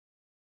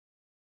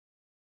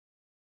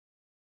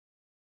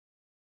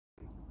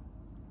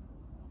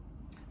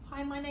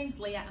Hi, my name's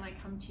Leah and I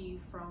come to you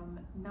from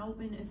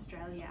Melbourne,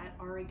 Australia at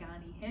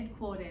Origani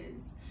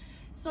headquarters.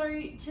 So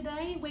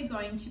today we're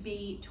going to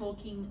be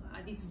talking,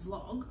 this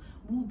vlog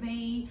will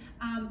be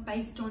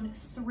based on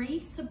 3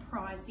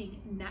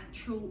 surprising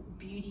natural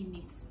beauty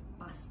myths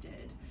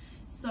busted.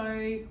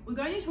 So we're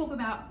going to talk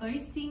about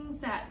those things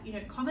that,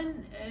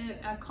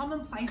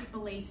 commonplace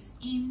beliefs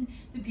in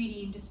the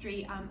beauty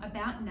industry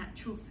about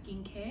natural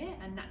skincare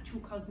and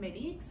natural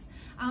cosmetics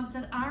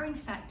that are in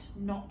fact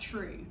not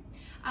true.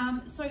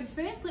 So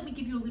first, let me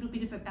give you a little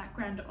bit of a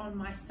background on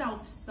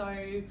myself so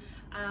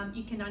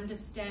you can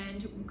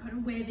understand kind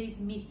of where these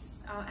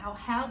myths,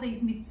 how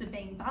these myths are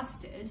being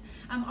busted.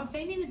 I've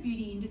been in the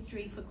beauty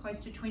industry for close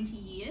to 20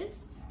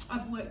 years.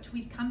 I've worked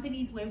with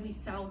companies where we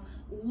sell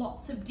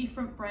lots of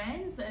different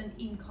brands and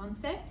in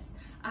concepts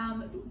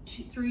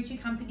through to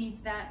companies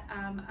that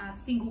are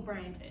single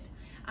branded.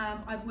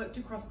 I've worked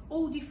across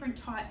all different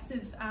types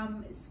of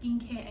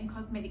skincare and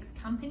cosmetics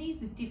companies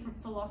with different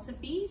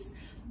philosophies.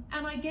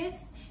 And I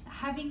guess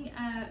having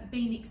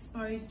been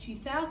exposed to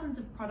thousands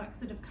of products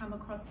that have come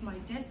across my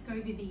desk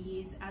over the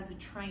years as a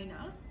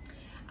trainer,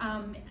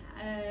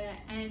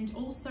 and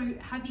also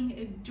having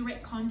a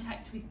direct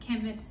contact with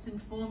chemists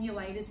and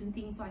formulators and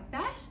things like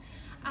that,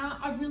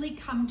 I've really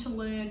come to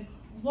learn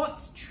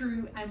what's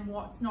true and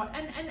what's not,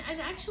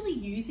 and actually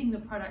using the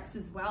products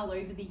as well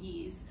over the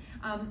years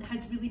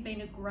has really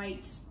been a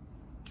great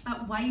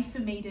way for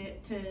me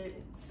to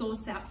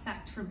source out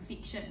fact from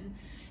fiction.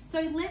 So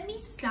let me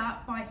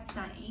start by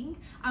saying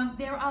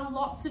there are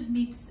lots of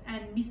myths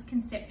and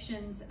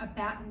misconceptions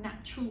about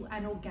natural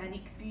and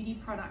organic beauty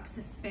products,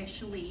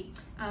 especially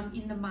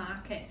in the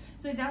market.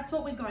 So that's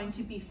what we're going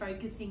to be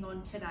focusing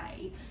on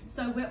today.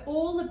 So we're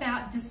all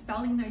about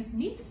dispelling those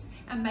myths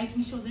and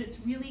making sure that it's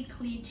really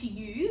clear to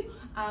you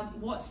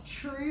what's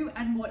true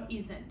and what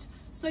isn't.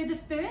 So the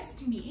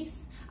first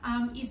myth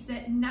is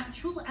that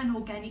natural and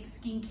organic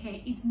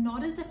skincare is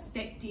not as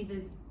effective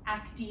as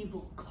active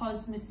or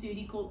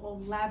cosmeceutical or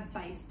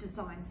lab-based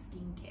design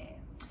skincare.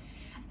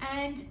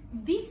 And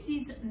this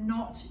is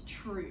not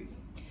true.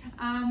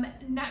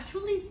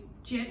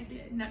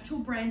 Natural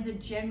brands are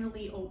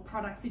generally, or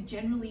products are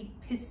generally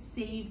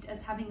perceived as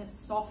having a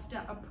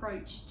softer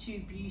approach to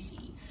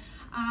beauty.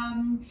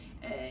 And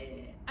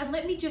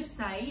let me just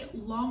say,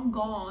 long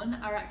gone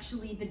are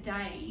actually the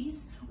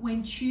days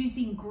when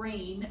choosing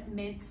green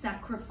meant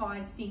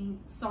sacrificing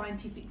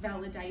scientific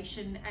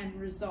validation and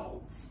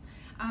results.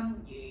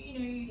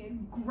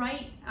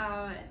 Great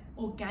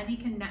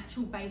organic and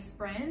natural based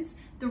brands,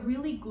 the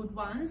really good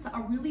ones,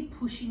 are really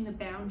pushing the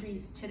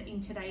boundaries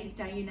in today's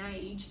day and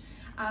age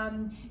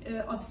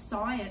of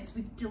science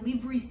with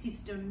delivery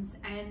systems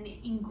and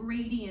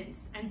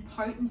ingredients and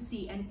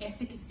potency and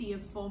efficacy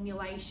of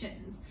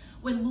formulations.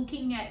 We're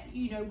looking at,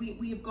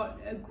 we have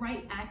got a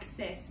great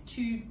access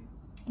to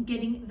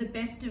getting the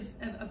best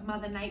of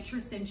Mother Nature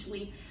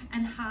essentially,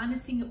 and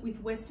harnessing it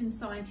with Western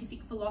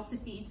scientific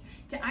philosophies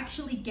to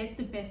actually get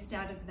the best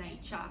out of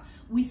nature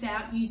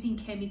without using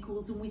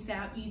chemicals and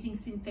without using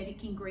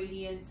synthetic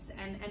ingredients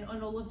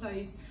and all of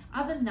those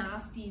other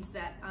nasties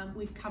that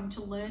we've come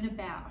to learn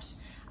about.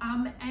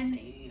 And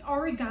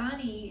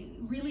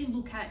Origani really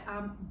look at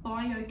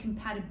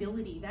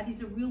biocompatibility. That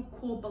is a real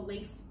core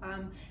belief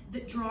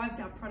that drives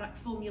our product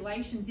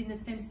formulations, in the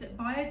sense that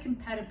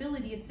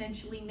biocompatibility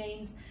essentially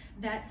means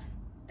that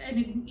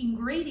an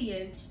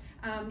ingredient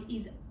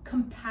is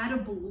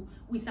compatible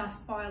with us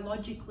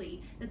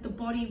biologically, that the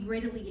body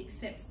readily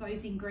accepts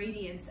those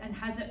ingredients and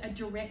has a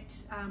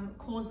direct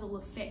causal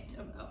effect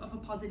of a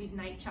positive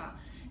nature.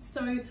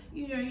 So,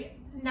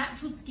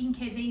 natural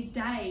skincare these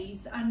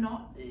days are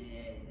not,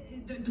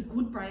 the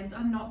good brands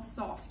are not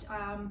soft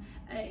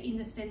in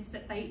the sense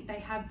that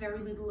they have very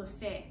little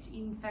effect.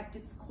 In fact,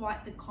 it's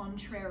quite the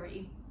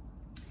contrary.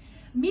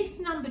 Myth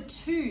number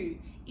 2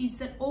 is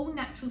that all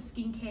natural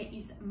skincare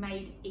is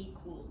made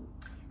equal.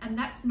 And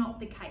that's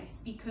not the case,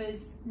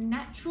 because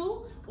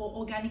natural or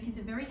organic is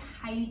a very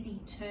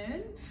hazy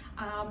term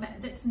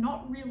that's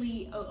not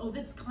really, or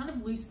that's kind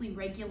of loosely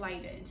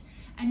regulated.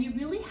 And you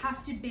really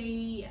have to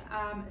be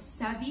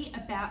savvy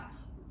about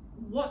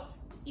what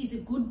is a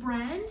good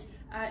brand,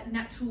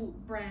 natural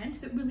brand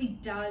that really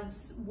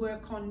does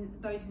work on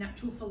those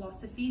natural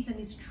philosophies and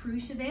is true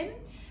to them,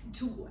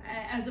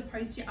 as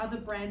opposed to other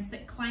brands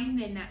that claim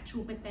they're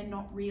natural but they're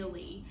not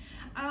really.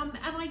 And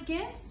I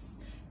guess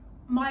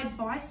my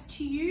advice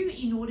to you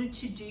in order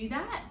to do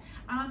that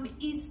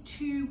is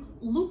to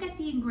look at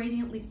the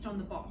ingredient list on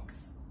the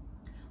box.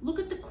 Look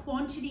at the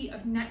quantity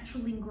of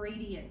natural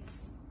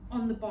ingredients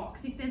on the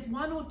box. If there's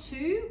 1 or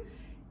 2,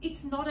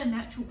 it's not a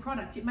natural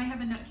product. It may have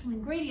a natural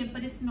ingredient,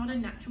 but it's not a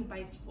natural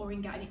based or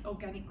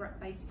organic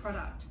based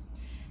product.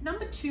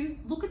 Number 2,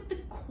 look at the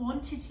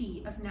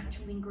quantity of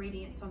natural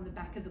ingredients on the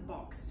back of the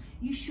box.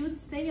 You should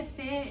see a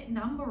fair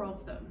number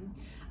of them.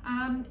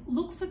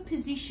 Look for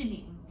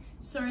positioning.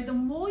 So the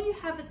more you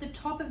have at the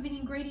top of an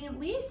ingredient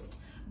list,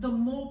 the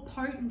more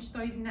potent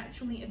those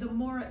the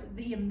more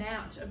the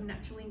amount of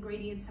natural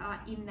ingredients are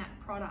in that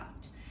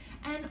product.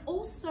 And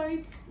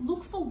also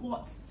look for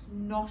what's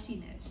not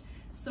in it.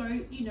 So,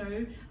 you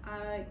know,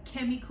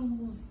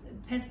 chemicals,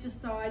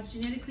 pesticides,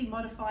 genetically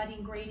modified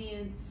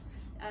ingredients,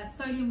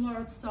 sodium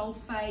lauryl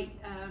sulfate,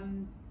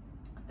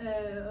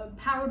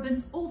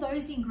 parabens, all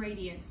those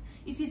ingredients.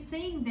 If you're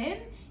seeing them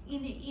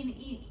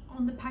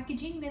on the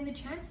packaging, then the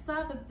chances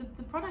are that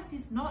the product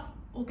is not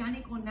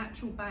organic or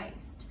natural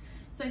based.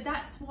 So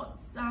that's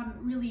what's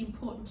really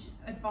important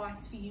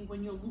advice for you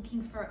when you're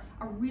looking for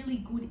a really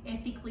good,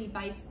 ethically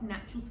based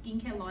natural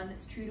skincare line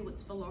that's true to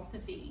its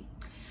philosophy.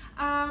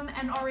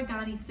 And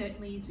Origani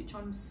certainly is, which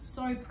I'm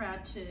so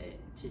proud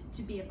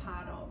to be a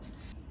part of.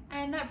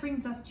 And that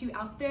brings us to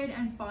our third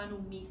and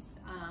final myth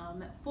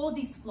for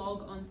this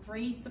vlog on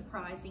 3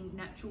 surprising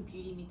natural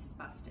beauty myths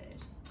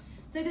busted.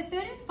 So the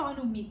third and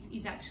final myth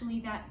is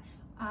actually that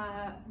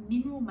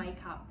mineral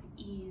makeup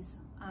is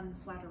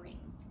unflattering.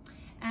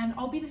 And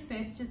I'll be the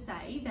first to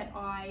say that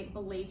I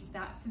believed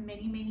that for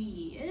many, many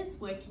years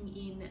working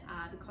in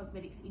the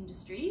cosmetics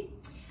industry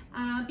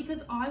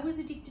because I was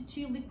addicted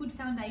to liquid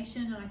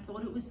foundation and I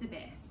thought it was the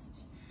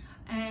best.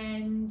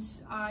 And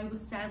I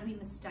was sadly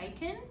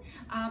mistaken,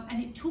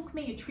 and it took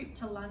me a trip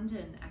to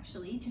London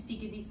actually to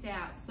figure this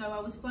out. So I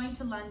was flown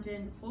to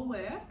London for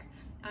work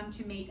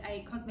to meet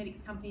a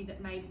cosmetics company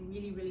that made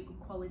really, really good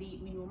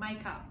quality mineral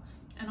makeup.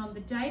 And on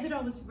the day that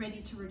I was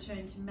ready to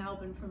return to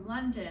Melbourne from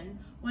London,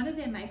 one of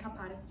their makeup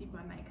artists did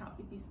my makeup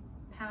with this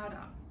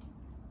powder,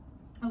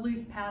 a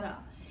loose powder.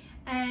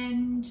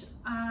 And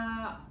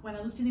when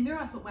I looked in the mirror,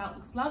 I thought, wow, it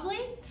looks lovely.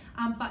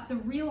 But the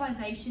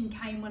realization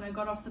came when I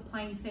got off the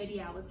plane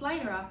 30 hours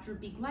later after a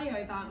big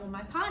layover. Well,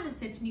 my partner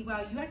said to me,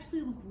 wow, you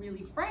actually look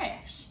really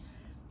fresh.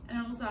 And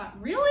I was like,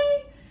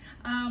 really?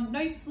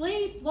 No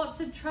sleep,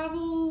 lots of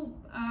travel.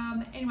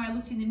 Anyway, I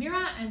looked in the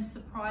mirror and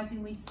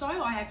surprisingly so,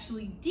 I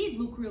actually did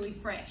look really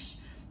fresh.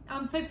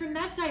 So from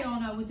that day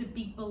on, I was a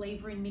big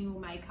believer in mineral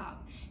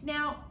makeup.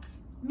 Now,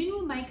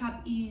 mineral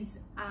makeup is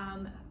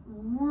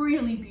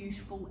really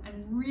beautiful and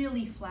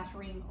really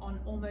flattering on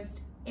almost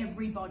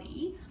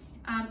everybody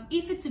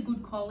if it's a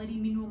good quality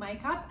mineral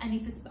makeup and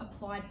if it's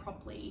applied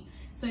properly.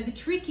 So the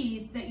trick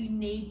is that you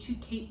need to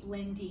keep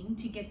blending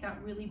to get that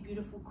really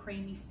beautiful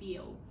creamy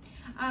feel.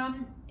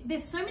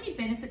 There's so many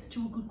benefits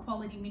to a good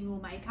quality mineral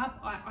makeup,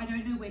 I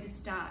don't know where to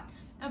start.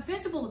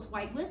 First of all, it's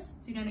weightless,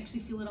 so you don't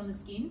actually feel it on the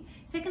skin.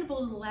 Second of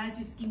all, it allows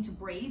your skin to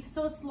breathe.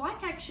 So it's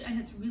like and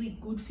it's really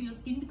good for your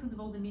skin because of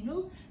all the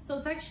minerals. So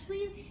it's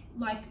actually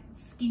like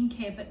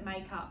skincare, but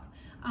makeup.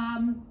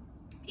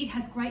 It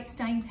has great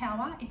staying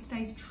power. It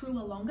stays truer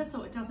longer,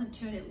 so it doesn't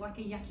turn it like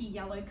a yucky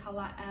yellow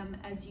color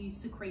as you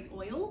secrete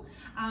oil.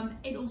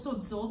 It also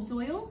absorbs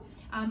oil.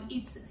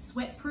 It's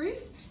sweat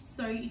proof,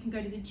 so you can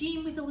go to the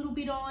gym with a little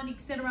bit on,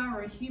 etc.,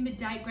 or a humid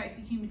day, great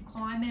for humid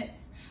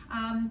climates.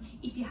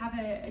 If you have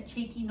a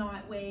cheeky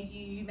night where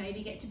you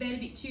maybe get to bed a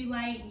bit too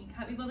late and you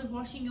can't be bothered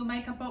washing your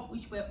makeup up,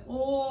 which we're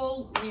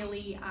all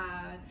really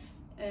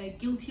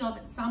guilty of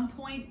at some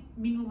point,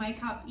 mineral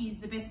makeup is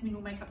the best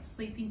mineral makeup to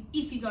sleep in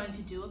if you're going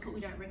to do it, but we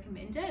don't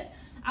recommend it.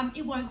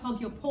 It won't clog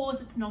your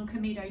pores. It's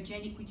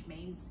non-comedogenic, which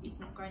means it's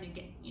not going to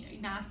get, you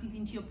know, nasties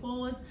into your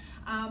pores,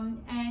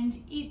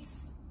 and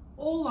it's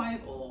all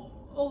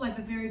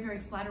over very, very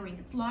flattering.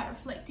 It's light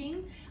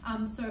reflecting,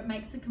 so it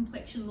makes the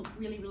complexion look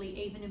really, really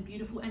even and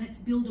beautiful, and it's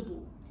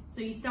buildable.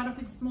 So you start off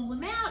with a small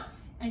amount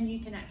and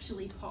you can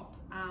actually pop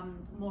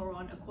more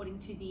on according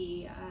to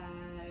the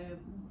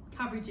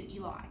coverage that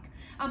you like.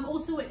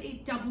 Also,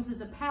 it doubles as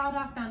a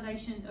powder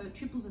foundation, or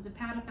triples as a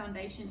powder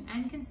foundation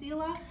and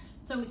concealer.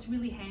 So it's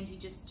really handy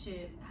just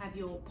to have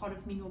your pot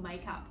of mineral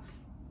makeup.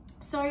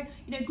 So,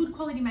 you know, good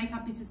quality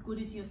makeup is as good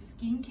as your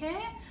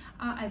skincare,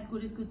 as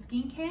good as good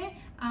skincare.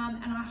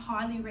 And I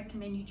highly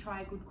recommend you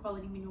try a good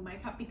quality mineral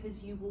makeup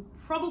because you will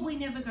probably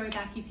never go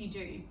back if you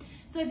do.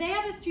 So they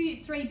are the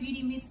 3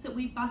 beauty myths that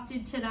we've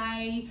busted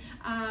today.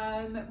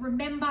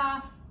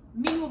 Remember,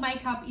 mineral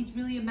makeup is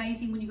really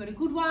amazing when you've got a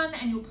good one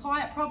and you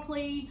apply it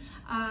properly.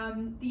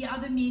 The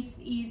other myth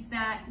is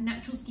that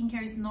natural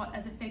skincare is not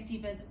as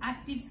effective as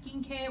active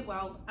skincare.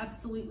 Well,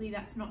 absolutely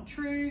that's not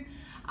true.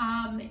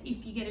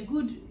 If you get a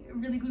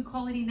really good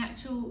quality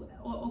natural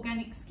or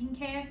organic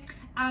skincare.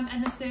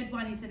 And the third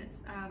one is that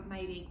it's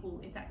made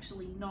equal. It's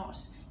actually not.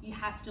 You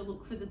have to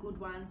look for the good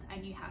ones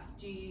and you have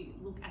to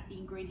look at the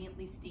ingredient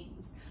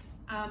listings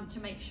to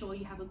make sure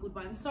you have a good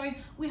one. So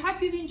we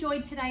hope you've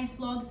enjoyed today's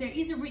vlogs. There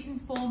is a written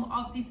form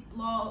of this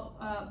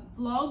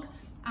vlog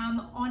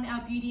on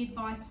our beauty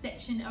advice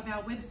section of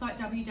our website,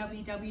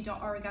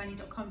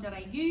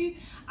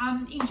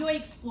 www.origani.com.au. Enjoy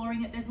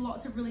exploring it. There's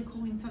lots of really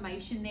cool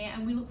information there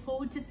and we look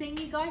forward to seeing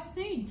you guys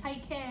soon.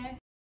 Take care.